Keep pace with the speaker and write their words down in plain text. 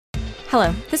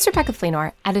Hello, this is Rebecca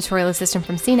Fleenor, editorial assistant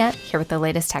from CNET, here with the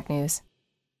latest tech news.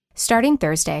 Starting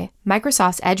Thursday,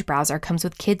 Microsoft's Edge browser comes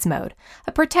with Kids Mode,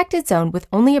 a protected zone with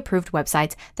only approved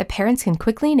websites that parents can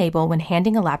quickly enable when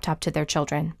handing a laptop to their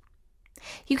children.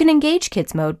 You can engage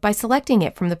Kids Mode by selecting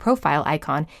it from the profile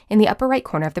icon in the upper right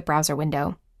corner of the browser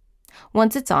window.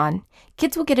 Once it's on,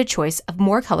 kids will get a choice of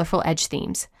more colorful Edge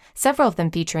themes, several of them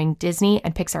featuring Disney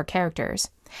and Pixar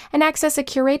characters, and access a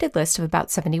curated list of about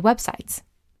 70 websites.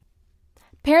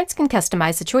 Parents can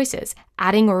customize the choices,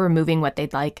 adding or removing what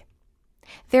they'd like.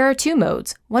 There are two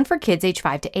modes, one for kids age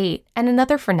 5 to 8 and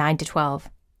another for 9 to 12.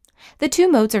 The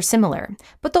two modes are similar,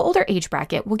 but the older age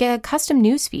bracket will get a custom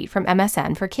newsfeed from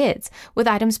MSN for kids with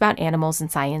items about animals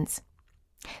and science.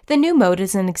 The new mode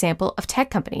is an example of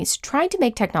tech companies trying to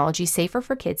make technology safer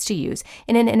for kids to use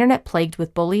in an internet plagued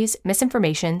with bullies,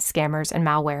 misinformation, scammers, and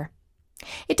malware.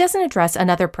 It doesn't address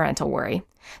another parental worry,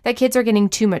 that kids are getting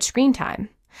too much screen time.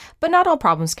 But not all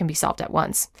problems can be solved at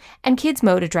once, and Kids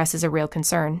Mode addresses a real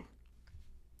concern.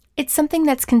 It's something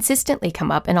that's consistently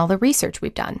come up in all the research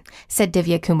we've done, said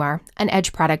Divya Kumar, an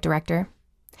Edge product director.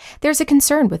 There's a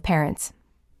concern with parents.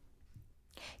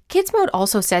 Kids Mode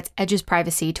also sets Edge's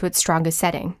privacy to its strongest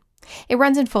setting. It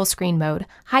runs in full screen mode,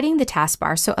 hiding the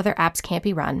taskbar so other apps can't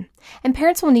be run, and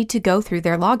parents will need to go through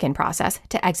their login process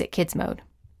to exit Kids Mode.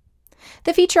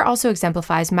 The feature also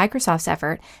exemplifies Microsoft's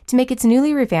effort to make its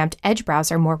newly revamped Edge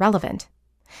browser more relevant.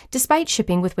 Despite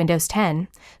shipping with Windows 10,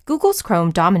 Google's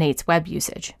Chrome dominates web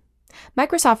usage.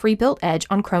 Microsoft rebuilt Edge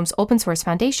on Chrome's open-source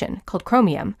foundation, called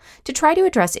Chromium, to try to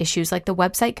address issues like the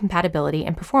website compatibility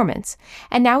and performance,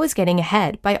 and now is getting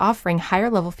ahead by offering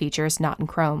higher-level features not in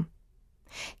Chrome.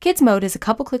 Kids Mode is a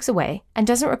couple clicks away and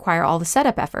doesn't require all the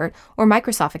setup effort or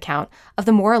Microsoft account of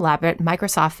the more elaborate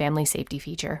Microsoft Family Safety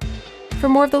feature. For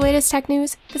more of the latest tech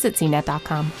news, visit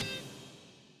cnet.com.